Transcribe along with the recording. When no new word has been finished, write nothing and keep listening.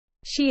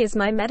She is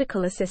my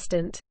medical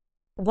assistant.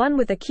 One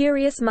with a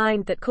curious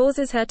mind that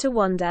causes her to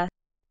wander.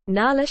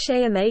 Nala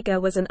Shea Omega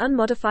was an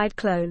unmodified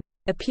clone,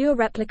 a pure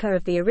replica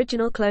of the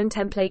original clone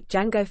template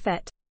Jango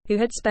Fett, who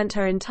had spent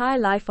her entire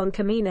life on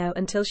Kamino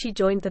until she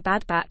joined the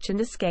Bad Batch and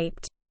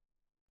escaped.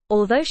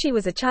 Although she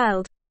was a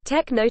child,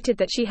 Tech noted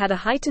that she had a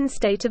heightened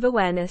state of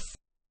awareness.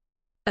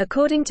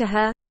 According to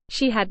her,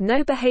 she had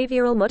no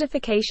behavioral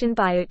modification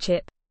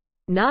biochip.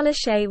 Nala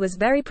Shea was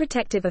very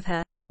protective of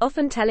her,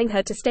 often telling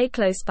her to stay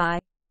close by.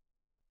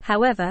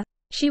 However,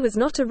 she was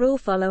not a rule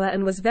follower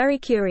and was very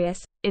curious,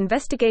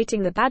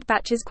 investigating the Bad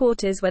Batch's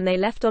quarters when they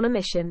left on a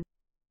mission.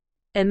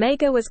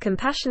 Omega was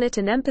compassionate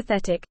and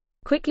empathetic,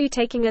 quickly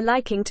taking a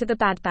liking to the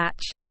Bad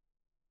Batch.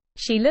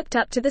 She looked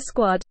up to the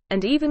squad,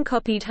 and even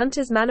copied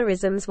Hunter's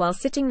mannerisms while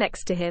sitting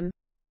next to him.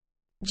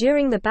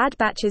 During the Bad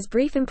Batch's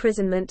brief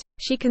imprisonment,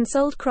 she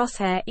consoled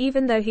Crosshair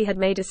even though he had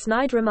made a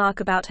snide remark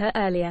about her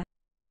earlier.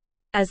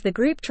 As the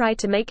group tried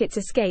to make its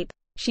escape,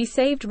 she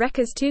saved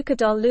Wrecker's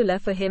Tukadol Lula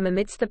for him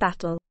amidst the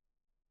battle.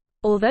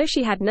 Although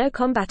she had no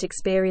combat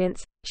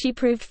experience, she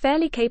proved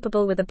fairly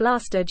capable with a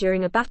blaster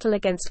during a battle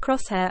against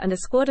Crosshair and a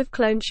squad of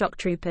clone shock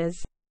troopers.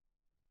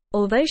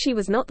 Although she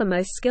was not the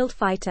most skilled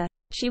fighter,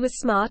 she was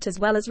smart as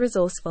well as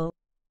resourceful.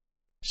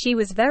 She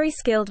was very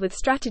skilled with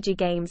strategy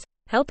games,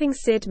 helping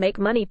Sid make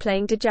money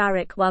playing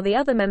Dejarik while the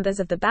other members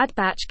of the Bad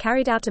Batch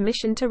carried out a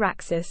mission to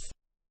Raxus.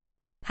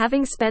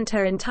 Having spent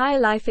her entire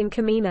life in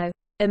Kamino,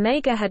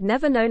 Omega had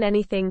never known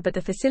anything but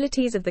the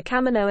facilities of the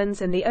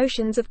Kaminoans and the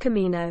oceans of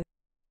Kamino.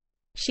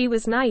 She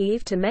was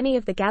naive to many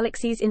of the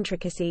galaxy's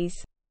intricacies.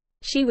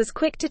 She was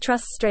quick to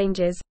trust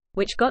strangers,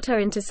 which got her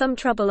into some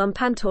trouble on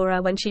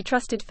Pantora when she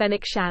trusted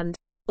Fennec Shand,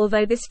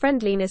 although this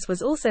friendliness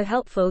was also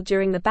helpful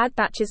during the Bad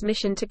Batch's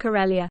mission to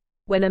Corellia,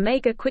 when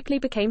Omega quickly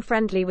became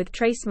friendly with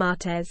Trace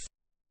Martez.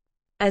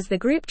 As the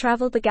group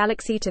traveled the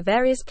galaxy to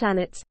various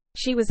planets,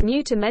 she was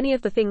new to many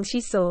of the things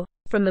she saw,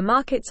 from the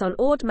markets on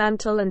Ord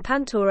Mantell and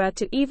Pantora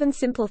to even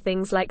simple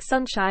things like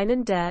sunshine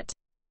and dirt.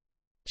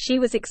 She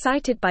was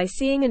excited by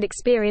seeing and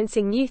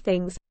experiencing new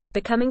things,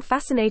 becoming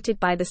fascinated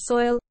by the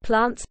soil,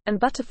 plants, and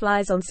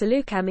butterflies on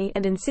Seleucami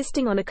and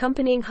insisting on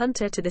accompanying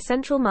Hunter to the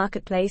central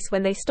marketplace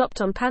when they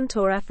stopped on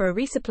Pantora for a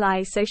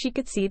resupply so she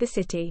could see the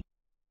city.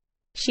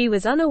 She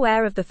was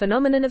unaware of the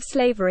phenomenon of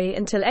slavery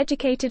until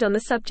educated on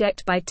the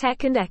subject by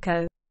Tech and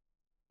Echo.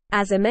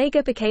 As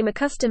Omega became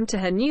accustomed to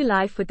her new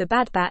life with the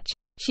Bad Batch,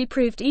 she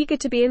proved eager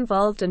to be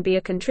involved and be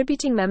a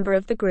contributing member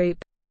of the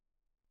group.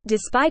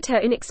 Despite her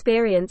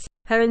inexperience,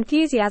 her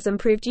enthusiasm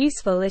proved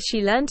useful as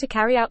she learned to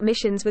carry out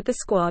missions with the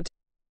squad.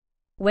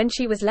 When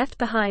she was left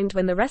behind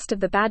when the rest of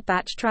the Bad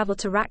Batch traveled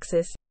to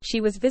Raxus, she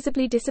was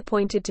visibly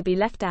disappointed to be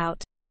left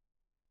out.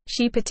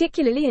 She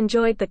particularly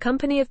enjoyed the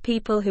company of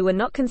people who were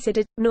not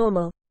considered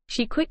normal.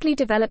 She quickly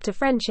developed a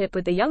friendship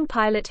with the young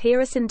pilot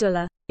Hera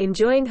Syndulla,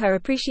 enjoying her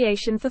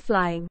appreciation for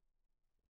flying.